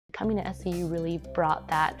coming to SCU really brought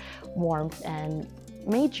that warmth and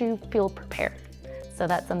made you feel prepared. So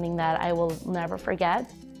that's something that I will never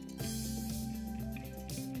forget.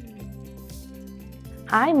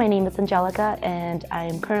 Hi, my name is Angelica, and I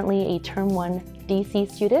am currently a Term 1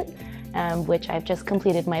 DC student, which I've just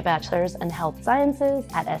completed my Bachelor's in Health Sciences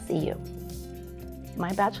at SCU.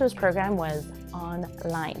 My bachelor's program was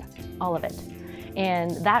online, all of it.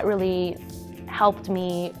 And that really helped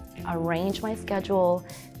me arrange my schedule,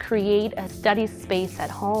 create a study space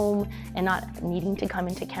at home and not needing to come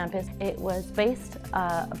into campus. It was based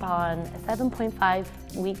upon a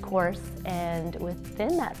 7.5-week course, and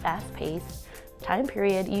within that fast-paced time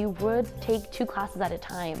period, you would take 2 classes at a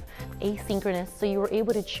time, asynchronous, so you were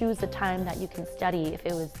able to choose the time that you can study, if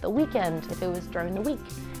it was the weekend, if it was during the week,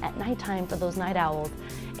 at nighttime for those night owls.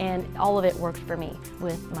 And all of it worked for me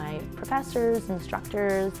with my professors,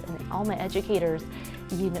 instructors, and all my educators.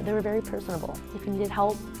 You know, they were very personable. If you needed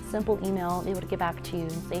help, simple email, they would get back to you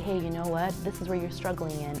and say, hey, you know what, this is where you're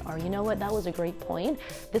struggling in, or you know what, that was a great point.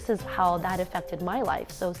 This is how that affected my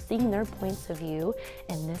life. So seeing their points of view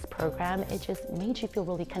in this program, it just made you feel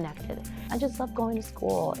really connected. I just love going to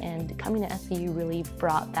school, and coming to SCU really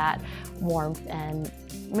brought that warmth and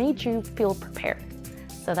made you feel prepared.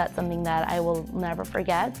 So that's something that I will never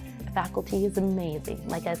forget. The faculty is amazing,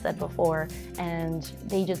 like I said before, and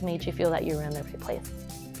they just made you feel that you were in the right place.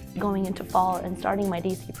 Going into fall and starting my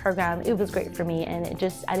DC program, it was great for me, and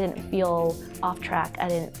I didn't feel off track. I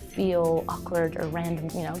didn't feel awkward or random,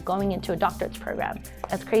 you know, going into a doctorate program.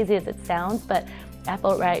 As crazy as it sounds, but I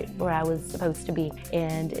felt right where I was supposed to be,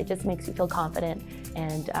 and it just makes you feel confident.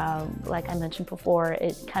 And like I mentioned before,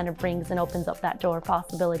 it kind of brings and opens up that door of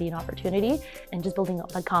possibility and opportunity, and just building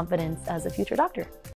up my confidence as a future doctor.